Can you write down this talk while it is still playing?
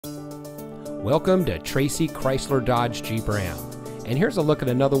Welcome to Tracy Chrysler Dodge Jeep Ram. And here's a look at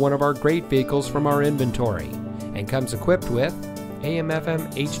another one of our great vehicles from our inventory. And comes equipped with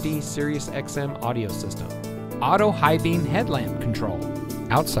AM/FM HD Sirius XM audio system, auto high beam headlamp control,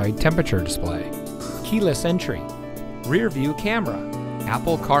 outside temperature display, keyless entry, rear view camera,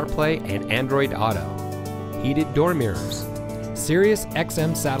 Apple CarPlay and Android Auto, heated door mirrors, Sirius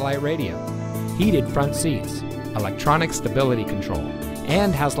XM satellite radio, heated front seats, electronic stability control,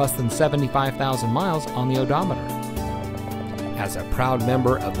 and has less than 75,000 miles on the odometer. As a proud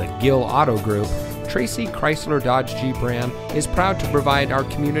member of the Gill Auto Group, Tracy Chrysler Dodge Jeep Ram is proud to provide our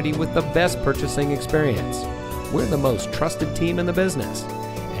community with the best purchasing experience. We're the most trusted team in the business,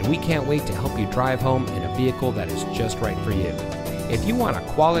 and we can't wait to help you drive home in a vehicle that is just right for you. If you want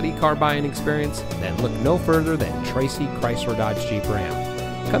a quality car buying experience, then look no further than Tracy Chrysler Dodge Jeep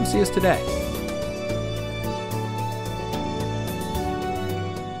Ram. Come see us today.